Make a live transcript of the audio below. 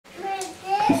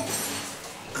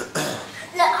Look,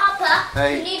 Harper,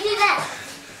 Hey. can you do that?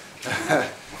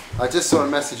 I just saw a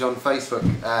message on Facebook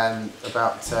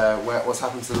about what's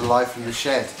happened to the life in the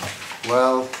shed.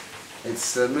 Well,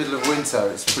 it's the middle of winter.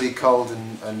 It's pretty cold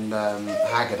and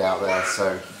haggard out there,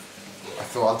 so I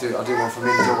thought I'll do one from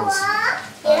indoors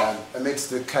amidst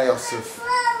the chaos of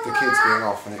the kids being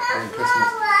off and it being Christmas.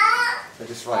 They're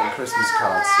just writing Christmas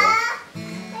cards, so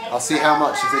I'll see how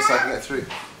much of this I can get through.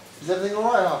 Is everything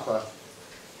all right, Harper?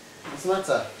 What's the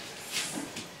matter?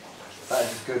 That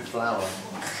is a good flower.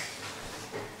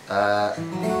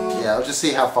 Yeah, I'll just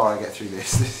see how far I get through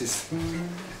this. This is the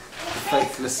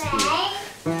Faithless school.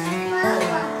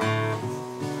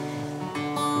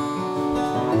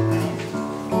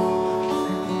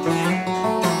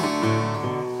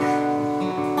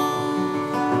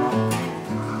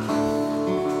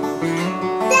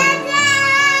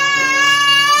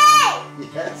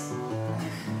 Yes.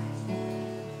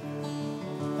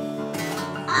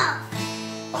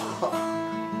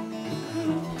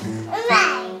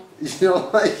 You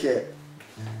don't like it?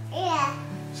 Yeah.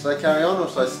 Should I carry on or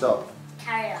should I stop?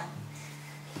 Carry on.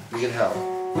 You can help.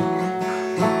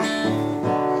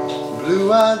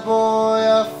 Blue-eyed boy,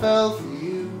 I fell for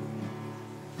you.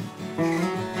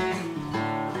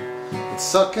 It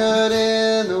suckered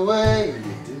in the way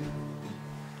you do.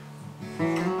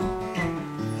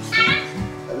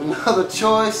 Another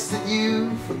choice that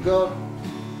you forgot.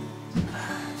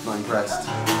 Not impressed.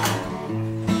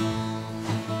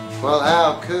 Well,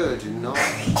 how could you not?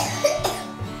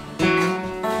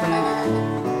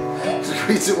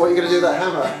 What are you going to do with that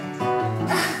hammer?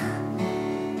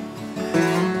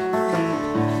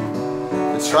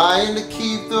 We're trying to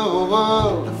keep the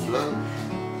world afloat,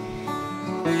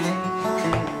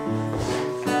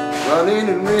 running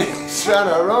in rings around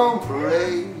our own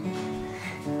parade,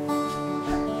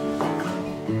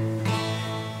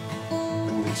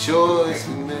 and the choice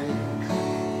we made.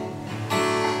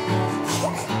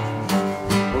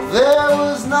 Well, there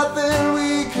was nothing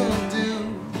we could do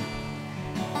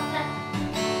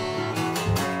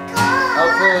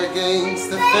up against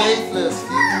the faithless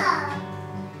few.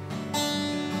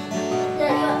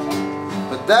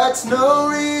 But that's no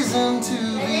reason to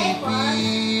be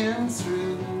beaten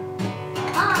through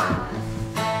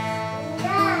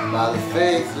by the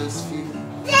faithless few.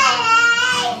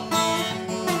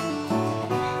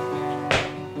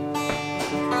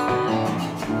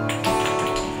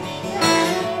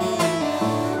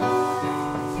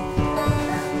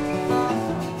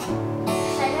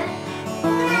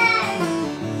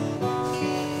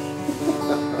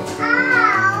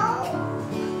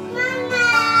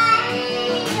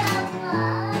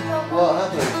 What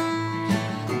happened?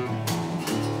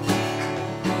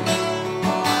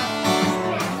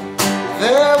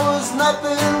 There was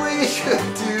nothing we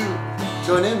could do.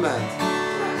 Join in, man.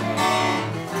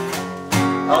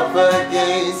 Up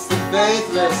against the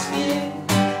faithless few.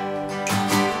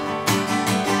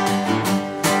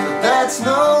 But that's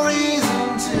no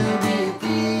reason to be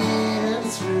beaten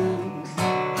through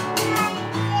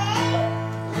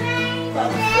by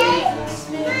the faithless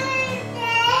few.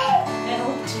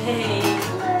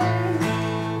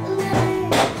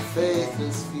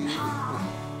 Faithless few.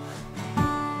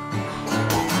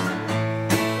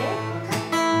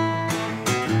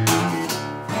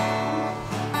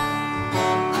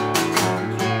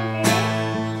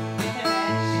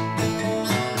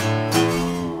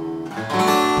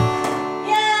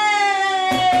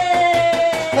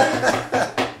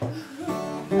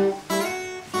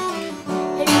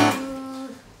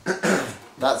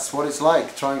 That's what it's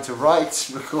like trying to write,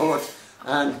 record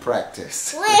and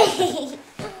practice. Wait.